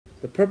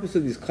The purpose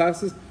of these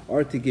classes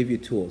are to give you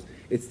tools.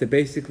 It's to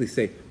basically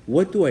say,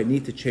 what do I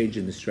need to change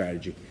in the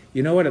strategy?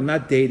 You know what, I'm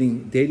not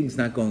dating. Dating's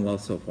not going well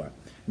so far.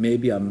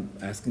 Maybe I'm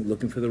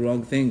looking for the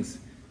wrong things.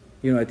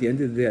 You know, at the end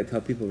of the day, I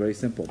tell people very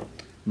simple.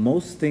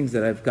 Most things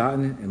that I've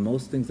gotten and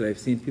most things that I've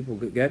seen people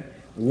get,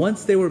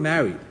 once they were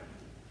married.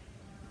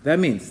 That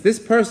means this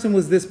person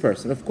was this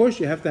person. Of course,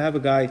 you have to have a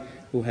guy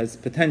who has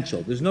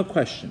potential. There's no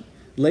question.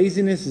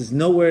 Laziness is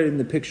nowhere in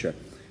the picture.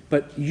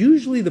 But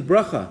usually the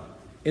bracha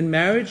in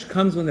marriage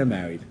comes when they're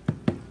married.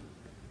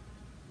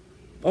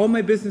 All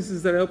my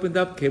businesses that I opened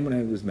up came when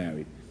I was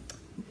married.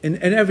 In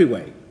every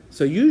way.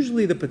 So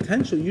usually the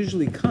potential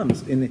usually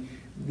comes in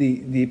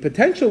the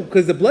potential,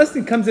 because the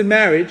blessing comes in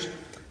marriage.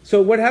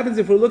 So what happens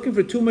if we're looking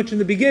for too much in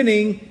the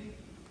beginning,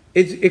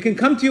 it can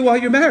come to you while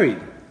you're married.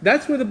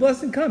 That's where the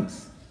blessing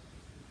comes.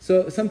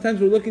 So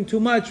sometimes we're looking too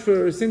much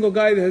for a single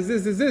guy that has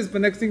this,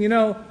 but next thing you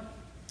know,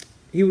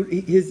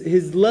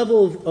 his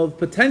level of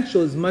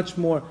potential is much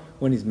more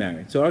when he's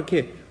married. So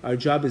our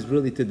job is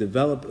really to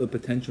develop a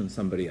potential in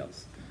somebody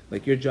else.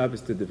 Like your job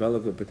is to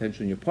develop a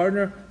potential in your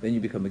partner, then you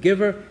become a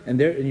giver, and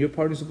your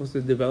partner is supposed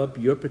to develop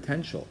your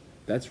potential.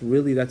 That's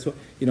what,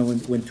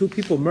 when two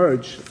people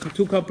merge,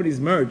 two companies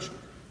merge,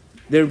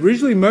 they're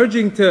originally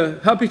merging to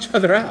help each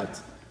other out.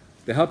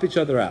 They help each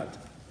other out.